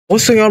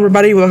What's going on,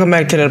 everybody? Welcome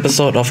back to another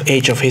episode of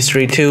Age of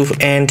History 2,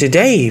 and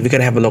today we're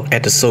gonna have a look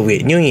at the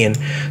Soviet Union.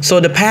 So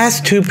the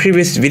past two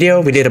previous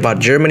videos we did about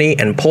Germany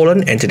and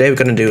Poland, and today we're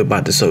gonna do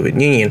about the Soviet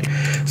Union.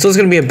 So it's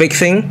gonna be a big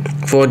thing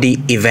for the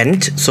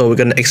event, so we're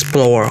gonna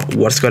explore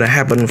what's gonna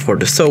happen for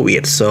the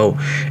Soviets. So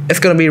it's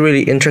gonna be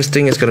really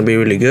interesting, it's gonna be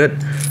really good.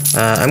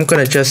 I'm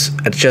gonna just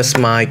adjust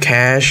my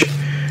cache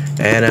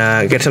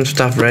and get some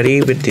stuff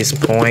ready with these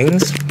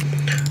points,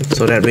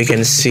 so that we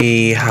can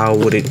see how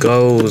would it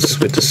goes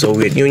with the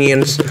Soviet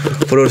Unions.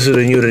 For those who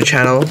are new to the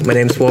channel, my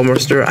name is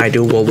Warmaster. I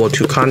do World War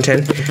II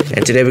content,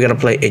 and today we're gonna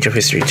play Age of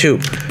History 2.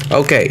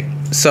 Okay,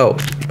 so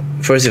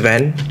first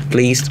event,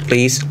 please.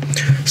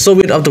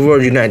 Soviet of the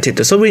world united.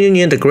 The Soviet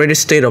Union, the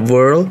greatest state of the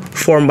world,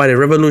 formed by the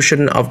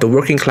revolution of the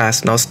working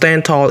class, now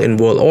stand tall in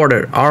world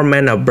order. Our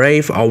men are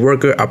brave, our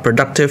workers are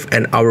productive,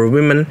 and our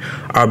women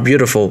are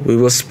beautiful. We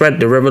will spread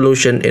the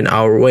revolution in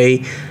our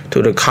way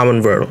to the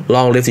common world.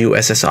 Long live the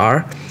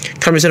USSR.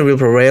 Communism will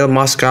prevail.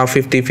 Moscow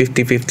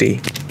 50-50-50.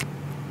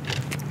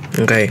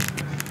 Okay.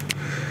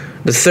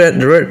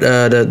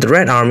 The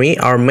Red Army,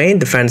 our main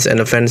defense and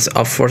offense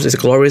of force is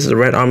glorious. The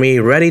Red Army,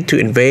 ready to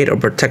invade or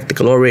protect the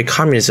glory of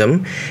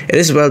communism. It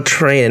is well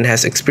trained and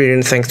has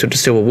experience thanks to the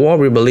Civil War.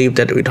 We believe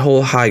that it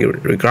hold high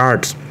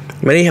regards.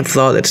 Many have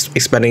thought it's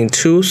expanding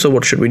too, so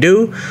what should we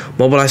do?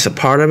 Mobilize a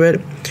part of it,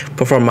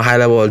 perform a high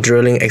level of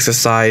drilling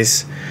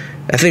exercise.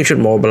 I think we should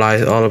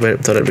mobilize all of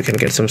it so that we can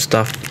get some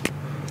stuff.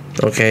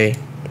 Okay.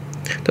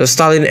 The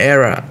Stalin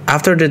era.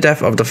 After the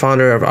death of the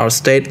founder of our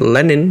state,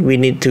 Lenin, we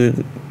need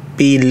to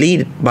be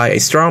led by a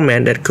strong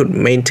man that could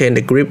maintain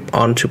the grip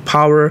onto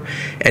power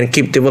and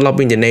keep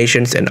developing the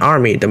nations and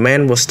army. The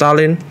man was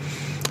Stalin,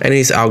 and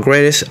he's our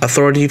greatest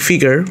authority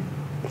figure,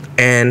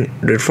 and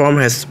the reform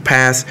has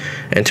passed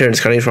and turned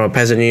this country from a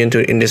peasant union to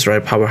an industrial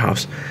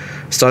powerhouse.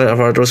 Stalin of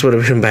our those would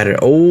have been better.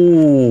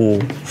 Oh,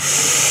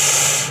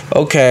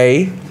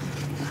 okay.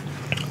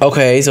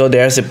 Okay, so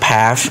there's a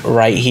path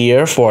right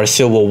here for a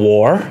civil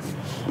war.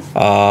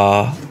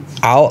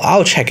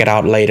 I'll check it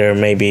out later,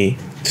 maybe,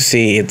 to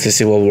see if the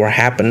civil war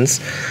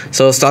happens.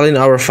 So Stalin,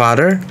 our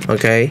father.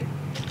 Okay,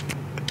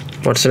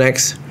 what's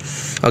next?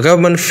 A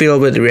government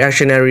filled with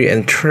reactionary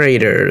and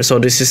traitors. So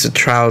this is the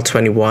trial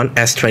 21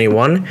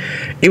 S21.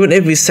 Even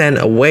if we send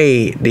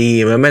away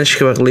the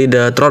Menshevik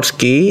leader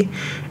Trotsky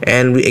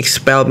and we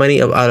expel many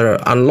of other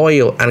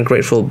unloyal,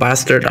 ungrateful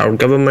bastards, our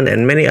government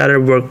and many other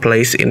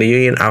workplaces in the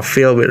Union are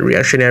filled with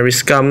reactionary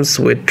scums,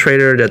 with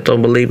traitors that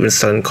don't believe in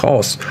Stalin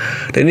cause.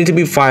 They need to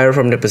be fired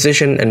from their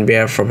position and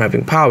bear from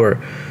having power.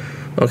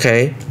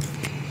 Okay.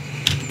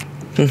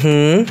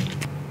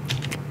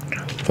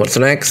 What's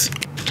next?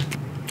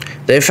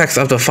 The effects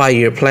of the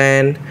 5-year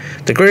plan.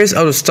 The greatest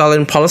of the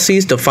Stalin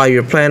policies, the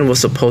 5-year plan was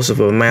supposed to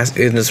be a mass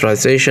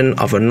industrialization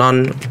of a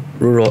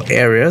non-rural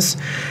areas.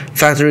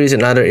 Factories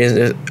and other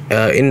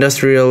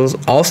industrials,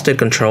 all state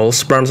control,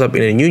 sprung up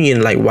in a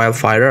union like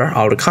wildfire,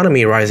 our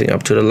economy rising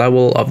up to the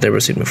level of never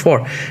seen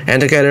before. And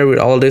together with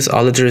all this,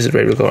 our literacy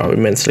rate will go up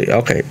immensely.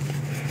 Okay.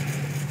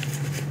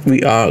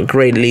 We are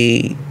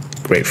greatly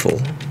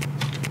grateful.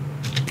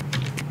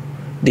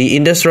 The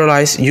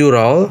industrialized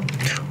Ural.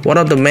 One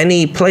of the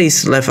many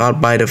places left out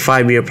by the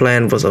 5-year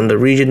plan was on the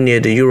region near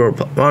the Ural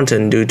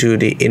mountain due to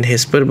the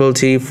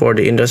inhospitability for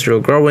the industrial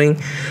growing.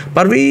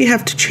 But we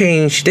have to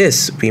change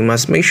this. We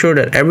must make sure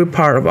that every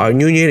part of our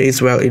union is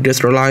well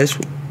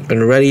industrialized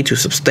and ready to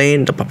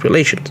sustain the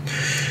population.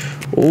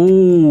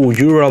 Ooh,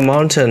 Ural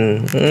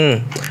mountain.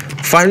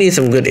 Finally,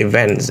 some good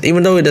events.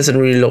 Even though it doesn't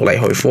really look like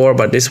HoI4,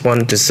 but this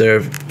one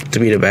deserves to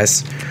be the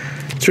best.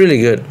 It's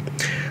really good.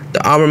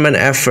 The armament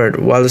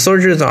effort. While the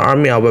soldiers in our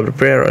army are well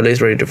prepared, or at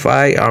least ready to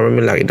fight, our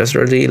army lack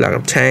industriality, lack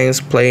of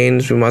tanks,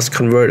 planes. We must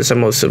convert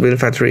some of the civilian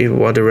factories if we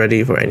want to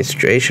ready for any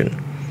situation.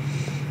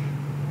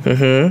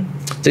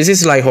 This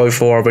is like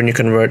HoI4 when you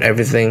convert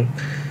everything.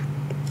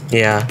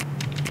 Yeah.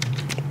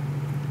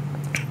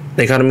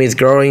 The economy is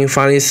growing.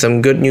 Finally,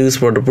 some good news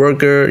for the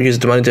worker. Use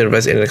the money to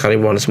invest in the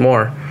economy once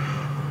more.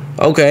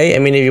 Okay, I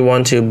mean, if you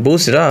want to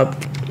boost it up,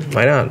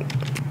 why not?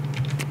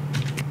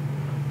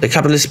 The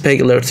capitalist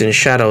pig lurks in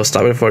shadow.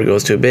 Stop it before it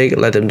goes too big.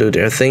 Let them do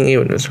their thing.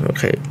 Even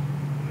okay.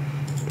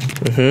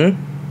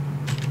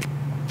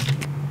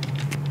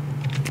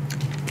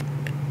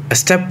 A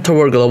step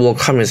toward global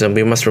communism.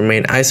 We must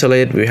remain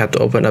isolated. We have to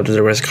open up to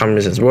the rest of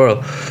communist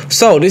world.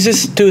 So this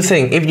is two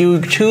things. If you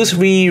choose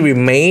we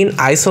remain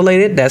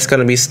isolated, that's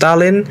gonna be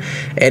Stalin.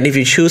 And if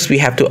you choose we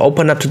have to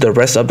open up to the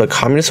rest of the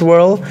communist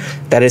world,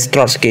 that is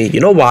Trotsky. You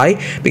know why?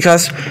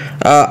 Because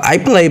I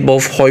play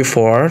both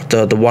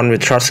HoI4, the one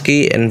with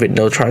Trotsky and with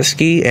no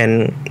Trotsky,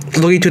 and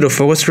looking to the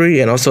focus tree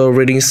and also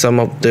reading some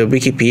of the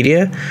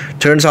Wikipedia.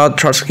 Turns out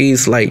Trotsky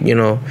is like, you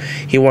know,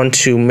 he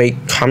wants to make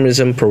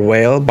communism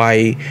prevail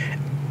by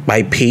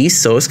peace,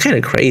 so it's kind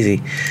of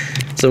crazy.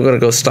 So we're gonna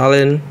go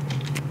Stalin.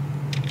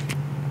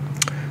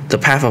 The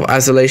path of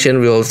isolation.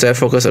 We'll instead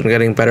focus on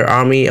getting better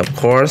army, of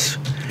course.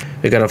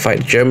 We're gonna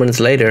fight Germans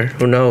later,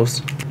 who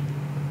knows.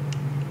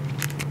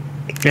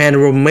 And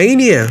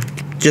Romania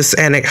just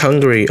annexed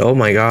Hungary. Oh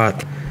my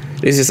god.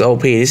 This is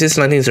OP. This is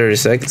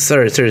 1936,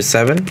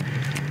 37.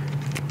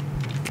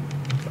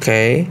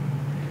 Okay.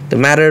 The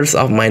matters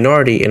of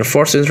minority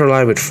enforce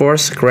centralized with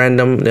force, grant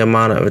them the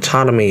amount of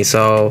autonomy.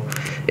 So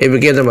if we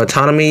give them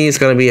autonomy, it's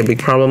gonna be a big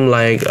problem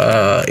like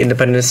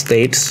independent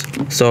states.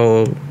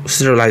 So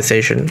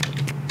centralization.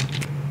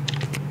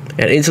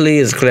 And Italy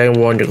is declaring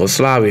war on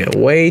Yugoslavia.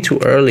 Way too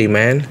early,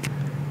 man.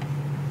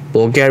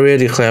 Bulgaria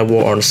declared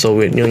war on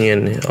Soviet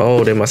Union.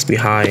 Oh, they must be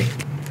high.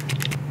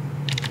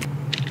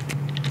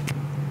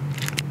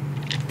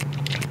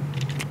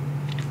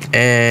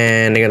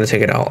 And they're gonna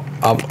take it out.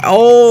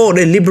 Oh,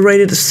 they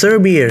liberated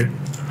Serbia.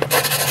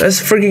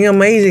 That's freaking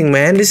amazing,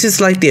 man. This is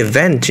like the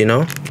event, you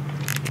know.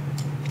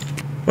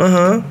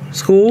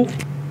 It's cool.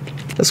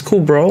 That's cool,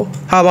 bro.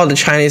 How about the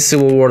Chinese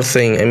Civil War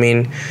thing? I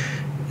mean,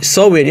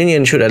 Soviet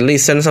Union should at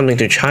least send something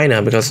to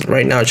China, because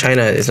right now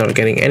China is not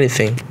getting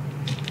anything.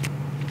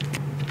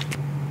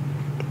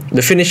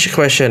 The Finnish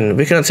question: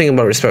 we cannot think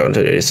about respect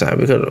until they decide.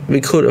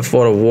 We could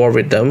afford a war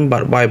with them,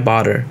 but why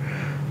bother?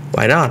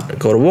 Why not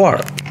go to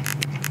war?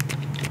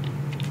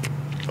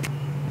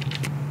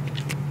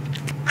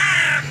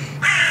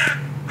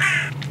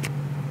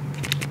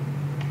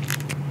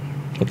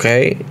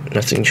 Okay,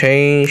 nothing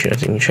changed,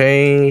 nothing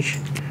changed,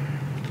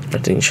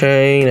 nothing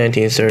changed.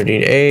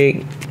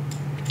 1938.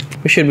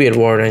 We should be at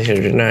war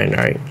 1939,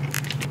 right?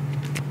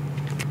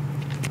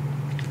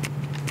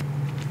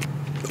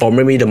 Or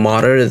maybe the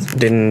modder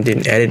didn't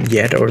edit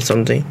yet or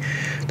something.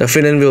 The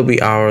Finland will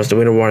be ours. The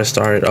winter war has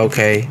started.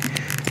 Okay,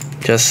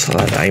 just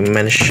like I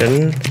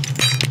mentioned.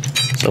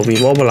 So we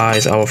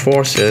mobilize our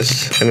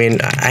forces. I mean,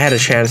 I had a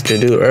chance to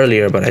do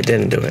earlier, but I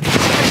didn't do it.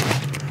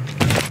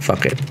 So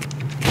fuck it.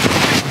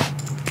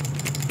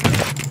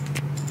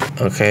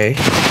 Okay,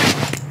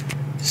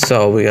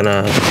 so we're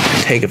gonna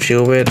take a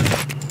few of it.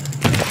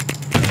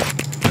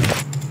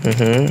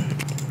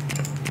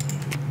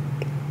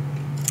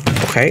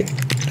 Okay,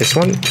 this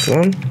one.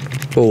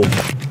 Boom. Okay.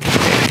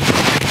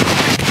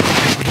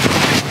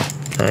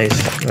 Nice.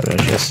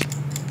 Just,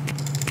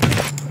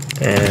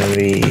 and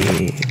we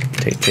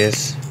take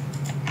this.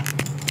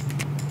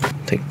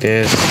 Take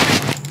this.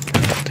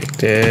 Take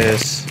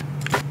this.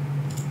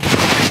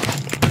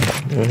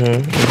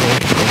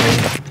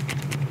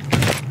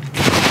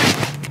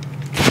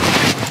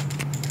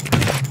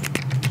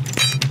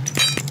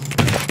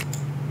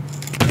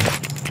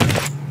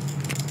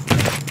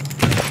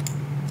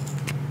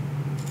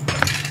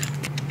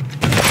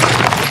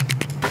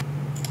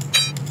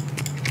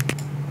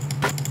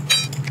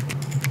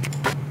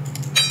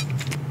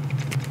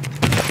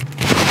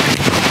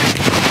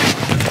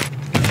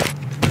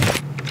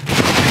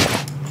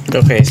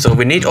 Okay, so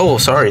we need, oh,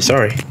 sorry.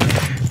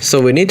 So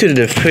we need to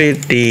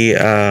defeat the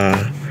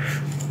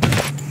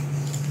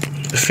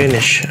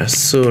Finnish as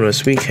soon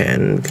as we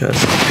can, because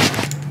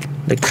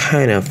they're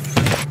kind of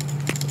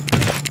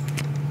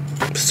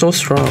so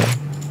strong.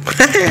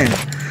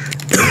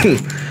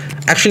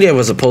 Actually, I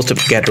was supposed to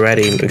get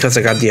ready because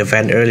I got the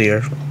event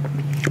earlier,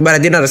 but I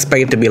did not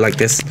expect it to be like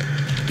this.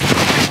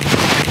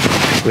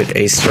 With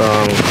a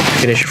strong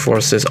Finnish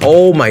forces.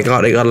 Oh my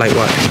god, they got like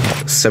what?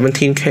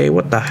 17k?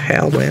 What the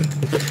hell, man?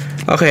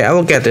 Okay, I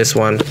will get this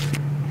one.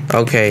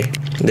 Okay,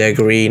 they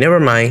agree. Never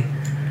mind.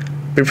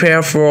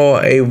 Prepare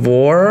for a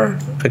war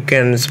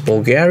against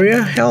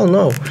Bulgaria? Hell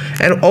no.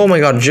 And oh my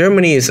god,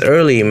 Germany is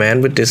early,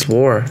 man, with this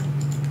war.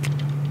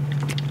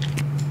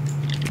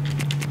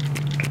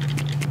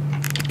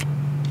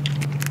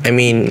 I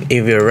mean,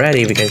 if we're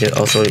ready, we can just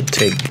also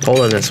take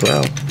Poland as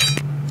well.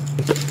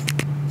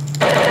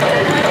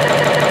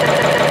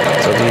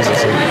 So these are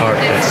some part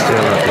that's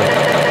still not like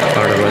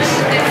part of us.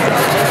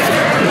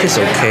 Which is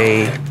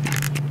okay.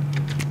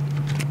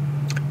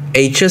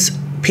 H's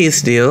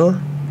peace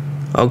deal.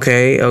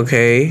 Okay.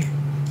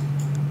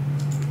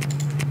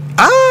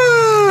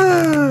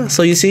 Ah!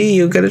 So you see,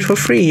 you get it for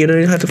free. You don't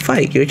even have to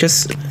fight. You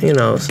just, you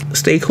know,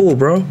 stay cool,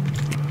 bro.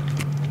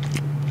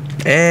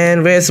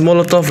 And where's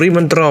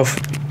Molotov-Ribbentrop?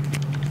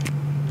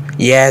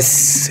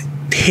 Yes,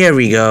 here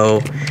we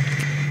go.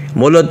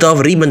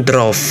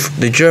 Molotov-Ribbentrop.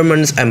 The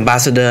German's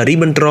ambassador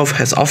Ribbentrop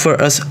has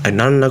offered us a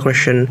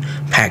non-aggression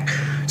pact,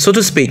 so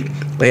to speak.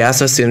 They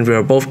asked us, since we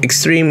are both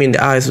extreme in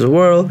the eyes of the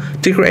world,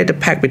 to create a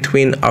pact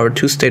between our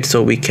two states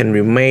so we can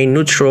remain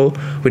neutral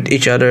with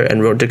each other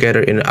and work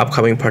together in the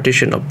upcoming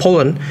partition of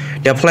Poland.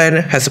 Their plan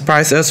has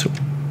surprised us,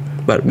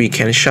 but we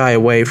can shy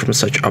away from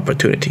such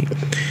opportunity.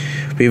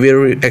 We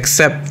will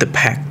accept the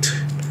pact.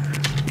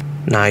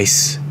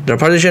 Nice. The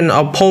partition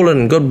of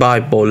Poland.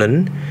 Goodbye,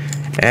 Poland.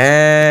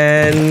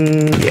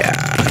 And yeah,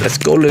 let's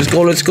go.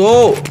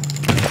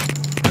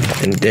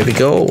 And there we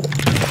go.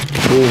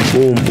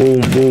 Boom,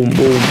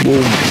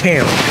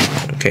 bam.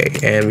 Okay,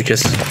 and we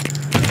just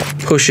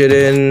push it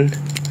in.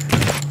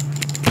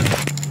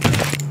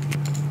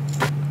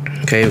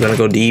 Okay, we're gonna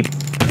go deep.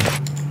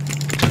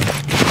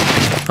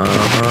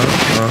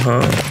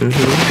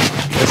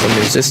 There's some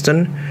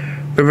resistance.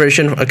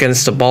 Preparation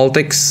against the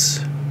Baltics.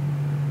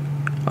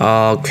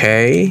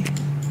 Okay,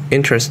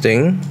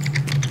 interesting.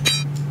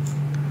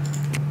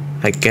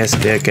 I guess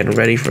they're getting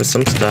ready for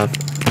some stuff.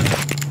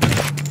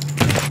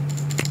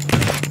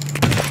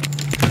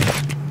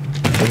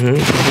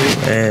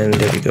 And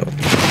there we go.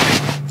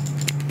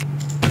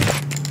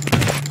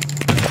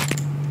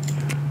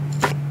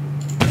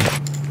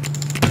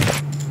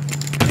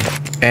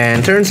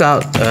 And turns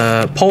out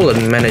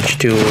Poland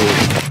managed to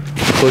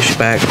push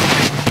back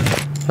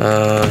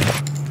the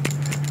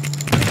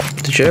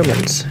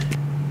Germans.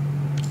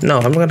 No,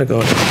 I'm gonna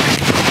go there.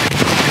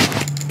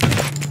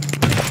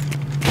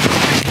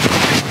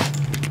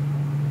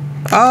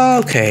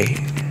 Okay.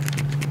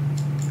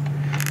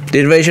 The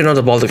invasion of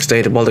the Baltic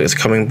state, the Baltic is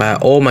coming back.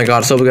 Oh my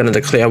god, so we're gonna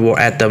declare war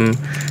at them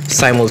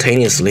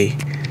simultaneously.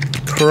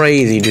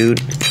 Crazy, dude.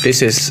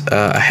 This is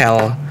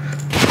hell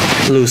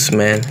loose,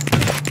 man.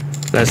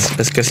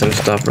 Let's get some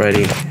stuff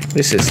ready.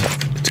 This is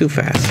too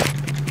fast.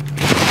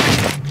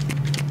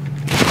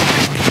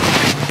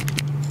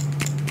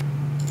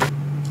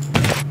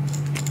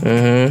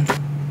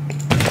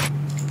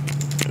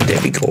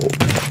 There we go.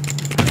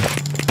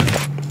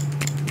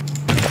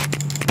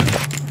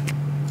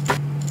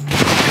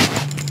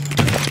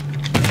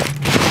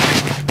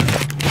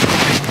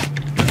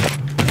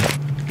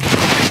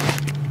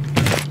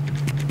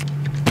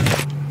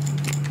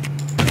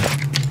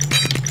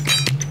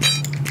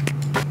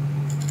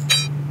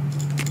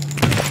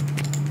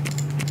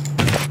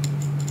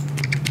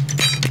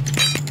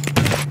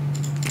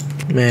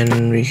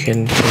 Man, we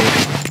can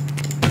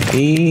take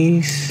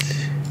these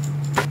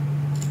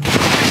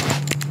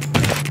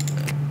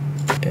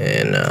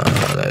and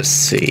let's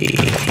see.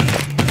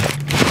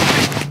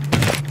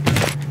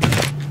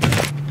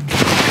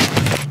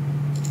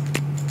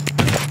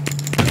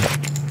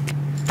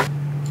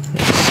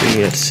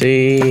 Let's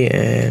see,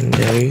 and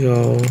there we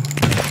go.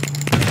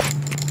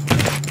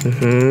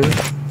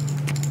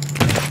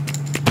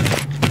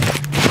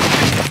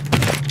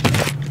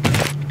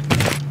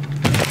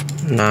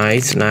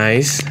 Nice,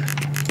 nice.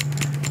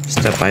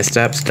 Step by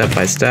step, step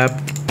by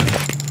step.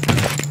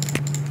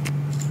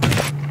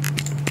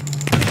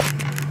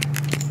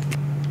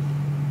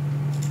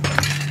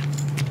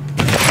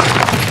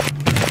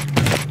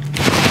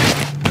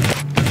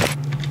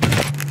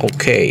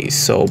 Okay,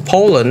 so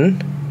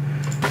Poland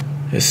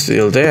is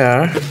still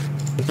there.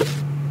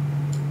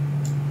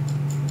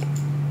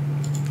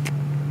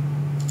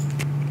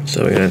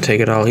 So we're gonna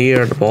take it all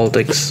here, the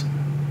Baltics.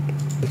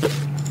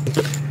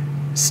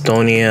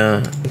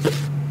 Estonia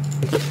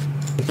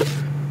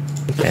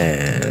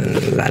and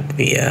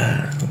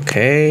Latvia.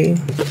 Okay.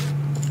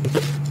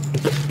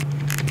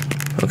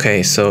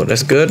 Okay, so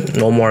that's good.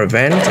 No more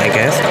events, I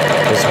guess.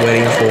 Just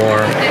waiting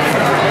for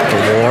the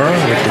war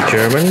with the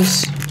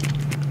Germans.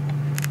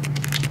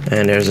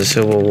 And there's a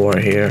civil war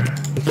here.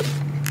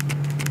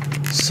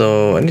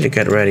 So I need to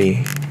get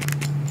ready.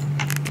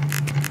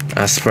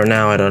 As for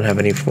now, I don't have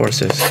any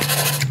forces.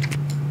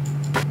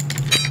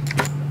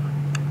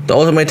 The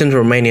ultimatum to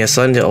Romania,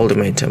 send the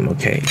ultimatum,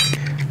 okay.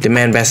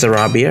 Demand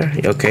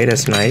Bessarabia, okay,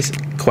 that's nice.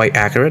 Quite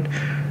accurate.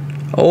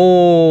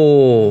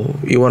 Oh,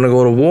 you wanna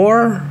go to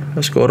war?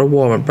 Let's go to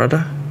war, my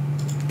brother.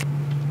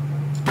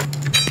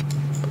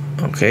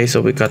 Okay, so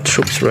we got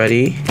troops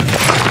ready.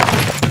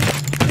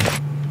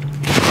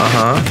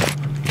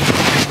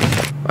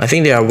 I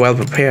think they are well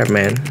prepared,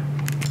 man.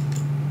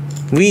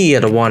 We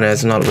are the one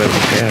that's not well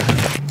prepared.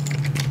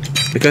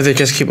 Because they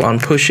just keep on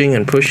pushing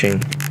and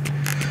pushing.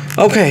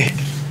 Okay.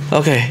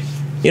 Okay,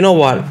 you know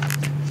what?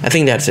 I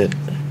think that's it.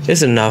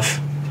 It's enough.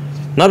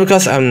 Not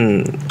because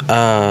I'm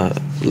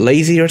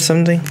lazy or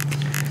something,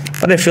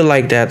 but I feel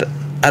like that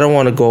I don't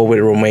want to go with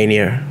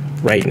Romania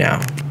right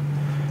now.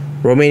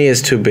 Romania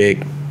is too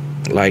big.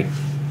 Like,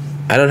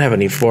 I don't have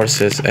any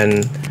forces,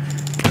 and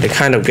they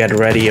kind of get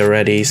ready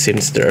already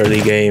since the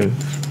early game.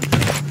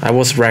 I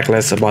was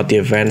reckless about the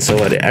event, so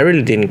I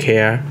really didn't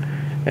care.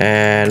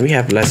 And we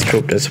have less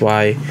troops, that's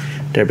why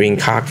they're being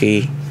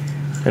cocky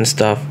and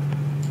stuff.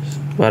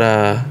 But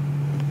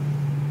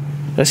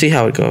let's see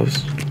how it goes.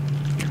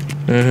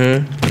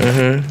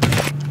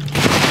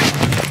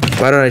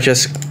 Why don't I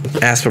just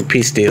ask for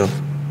peace deal,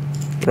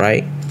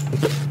 right?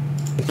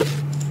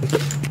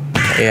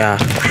 Yeah,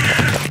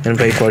 and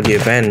wait for the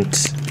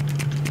event.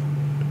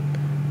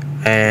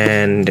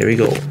 And there we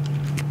go.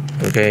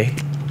 Okay.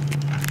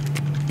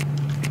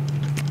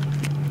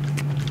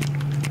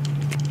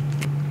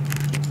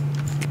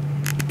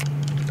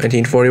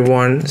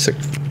 (1941),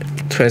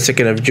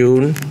 22nd of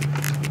June.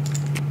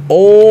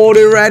 Oh,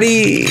 they're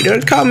ready.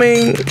 They're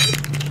coming.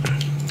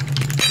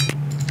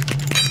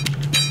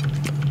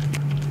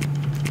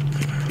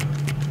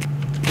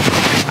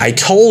 I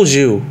told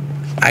you.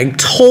 I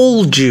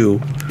told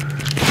you.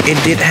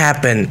 It did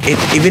happen.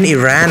 Even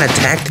Iran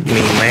attacked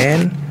me,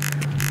 man.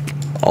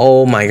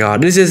 Oh my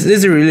god. This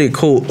is really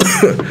cool.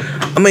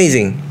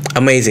 Amazing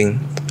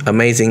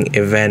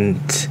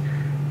event.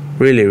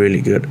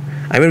 Really good.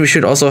 I mean, we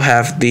should also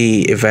have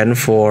the event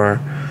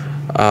for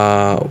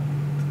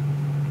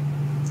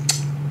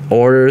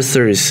Order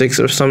 36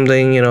 or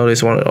something, you know,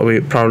 this one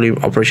probably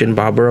Operation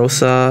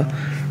Barbarossa.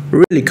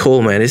 Really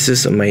cool, man. This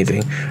is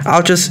amazing.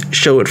 I'll just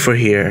show it for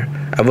here.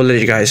 I will let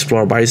you guys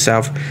explore by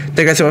yourself. Thank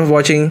you guys so much for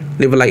watching.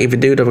 Leave a like if you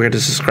do. Don't forget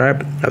to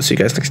subscribe. I'll see you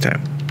guys next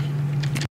time.